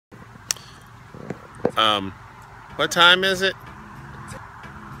What time is it?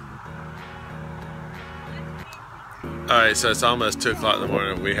 Alright, so it's almost 2 o'clock in the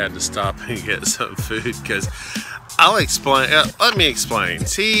morning. We had to stop and get some food because I'll explain. Let me explain.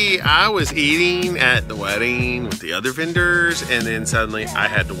 See, I was eating at the wedding with the other vendors, and then suddenly I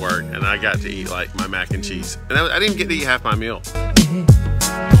had to work, and I got to eat like my mac and cheese, and I didn't get to eat half my meal.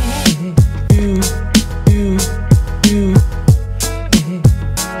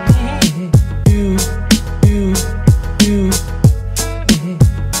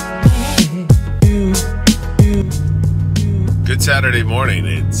 Good Saturday morning.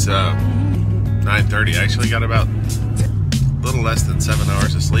 It's 9:30. I actually got about a little less than 7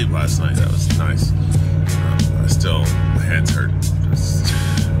 hours of sleep last night. That was nice. My head's hurting.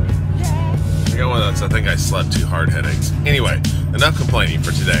 I got one of those, I think I slept too hard headaches. Anyway, enough complaining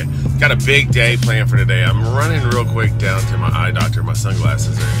for today. Got a big day planned for today. I'm running real quick down to my eye doctor. My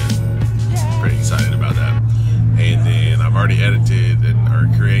sunglasses are in. Pretty excited about that. And then I've already edited or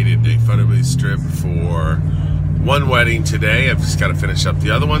created a photo booth strip for one wedding today. I've just got to finish up the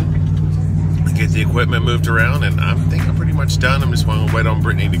other one, get the equipment moved around, and I think I'm pretty much done. I'm just going to wait on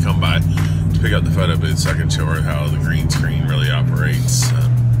Brittany to come by to pick up the photo booth so I can show her how the green screen really operates.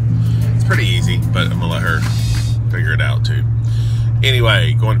 It's pretty easy, but I'm going to let her figure it out too.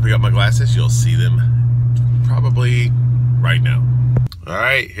 Anyway, going to pick up my glasses. You'll see them probably right now. All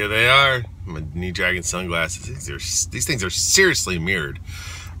right, here they are. My new Dragon sunglasses. These things are seriously mirrored.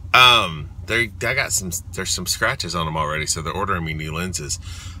 There's some scratches on them already, so they're ordering me new lenses.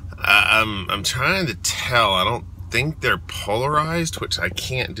 I'm trying to tell. I don't think they're polarized, which I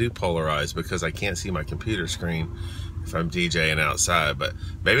can't do polarized because I can't see my computer screen if I'm DJing outside. But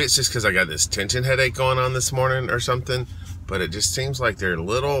maybe it's just because I got this tension headache going on this morning or something. But it just seems like they're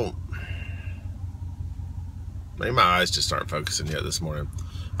little. Maybe my eyes just aren't focusing yet this morning.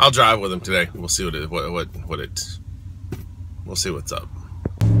 I'll drive with them today. We'll see we'll see what's up.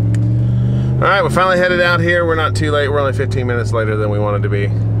 All right, we're finally headed out here. We're not too late. We're only 15 minutes later than we wanted to be.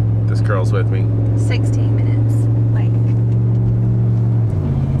 This girl's with me. 16 minutes late.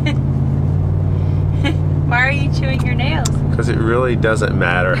 Why are you chewing your nails? Because it really doesn't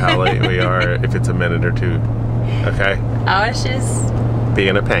matter how late we are if it's a minute or two. Okay? I was just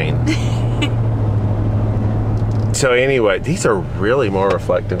being a pain. So anyway, these are really more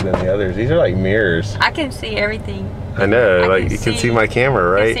reflective than the others. These are like mirrors. I can see everything. I know, like you can see my camera,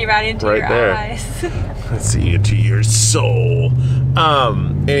 right? You can see right into your eyes. Let's see into your soul.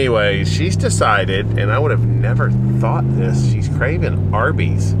 Anyway, she's decided, and I would have never thought this, she's craving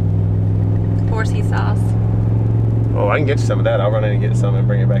Arby's. 4C sauce. Oh, I can get you some of that. I'll run in and get some and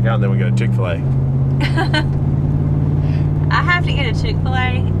bring it back out, and then we go to Chick-fil-A. I have to get a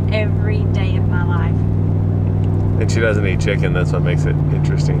Chick-fil-A every day of my life. And she doesn't eat chicken, that's what makes it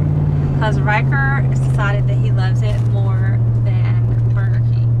interesting. Because Riker decided that he loves it more than Burger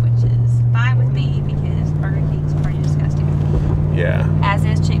King, which is fine with me because Burger King's pretty disgusting. Yeah. As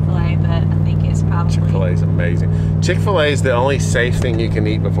is Chick-fil-A, but I think it's probably... Chick-fil-A is amazing. Chick-fil-A is the only safe thing you can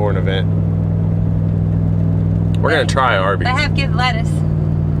eat before an event. We're going to try Arby's. They have good lettuce.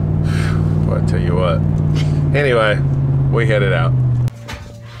 Well, I tell you what. Anyway, we headed out.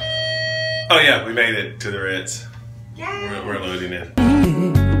 Oh yeah, we made it to the Ritz. Yeah. We're loading in.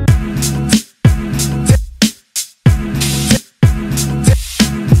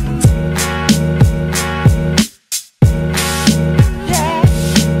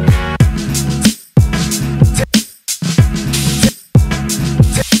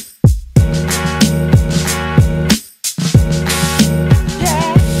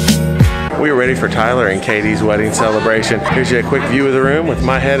 We are ready for Tyler and Katie's wedding celebration. Here's a quick view of the room with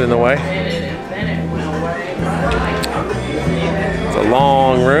my head in the way. It's a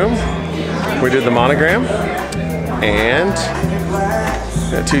long room. We did the monogram and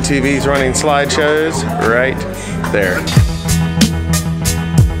got 2 TVs running slideshows right there.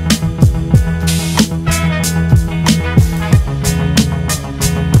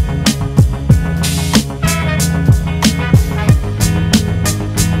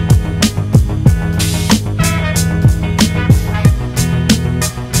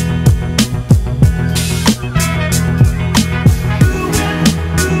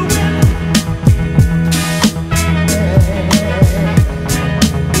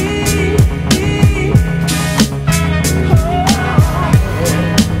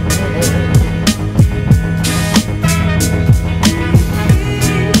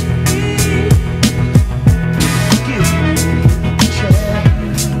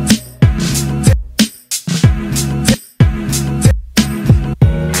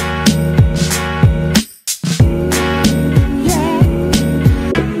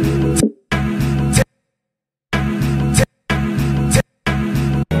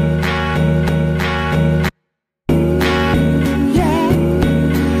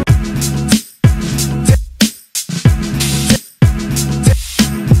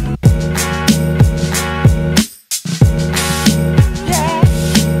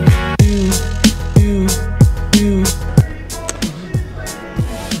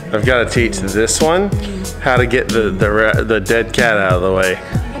 I've got to teach this one how to get the dead cat out of the way.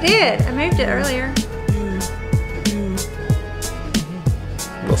 I did. I moved it earlier.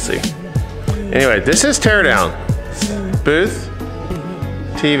 We'll see. Anyway, this is teardown. Booth,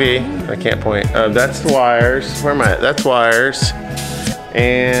 TV. I can't point. That's the wires. Where am I at? That's wires.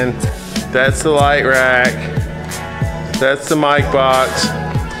 And that's the light rack. That's the mic box.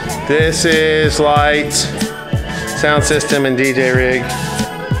 This is lights, sound system, and DJ rig.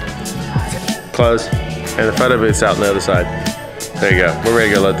 Closed. And the photo booth's out on the other side. There you go. We're ready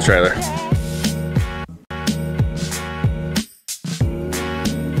to go load the trailer.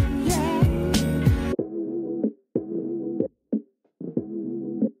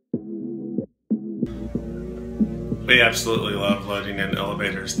 We absolutely love loading in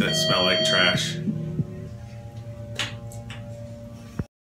elevators that smell like trash.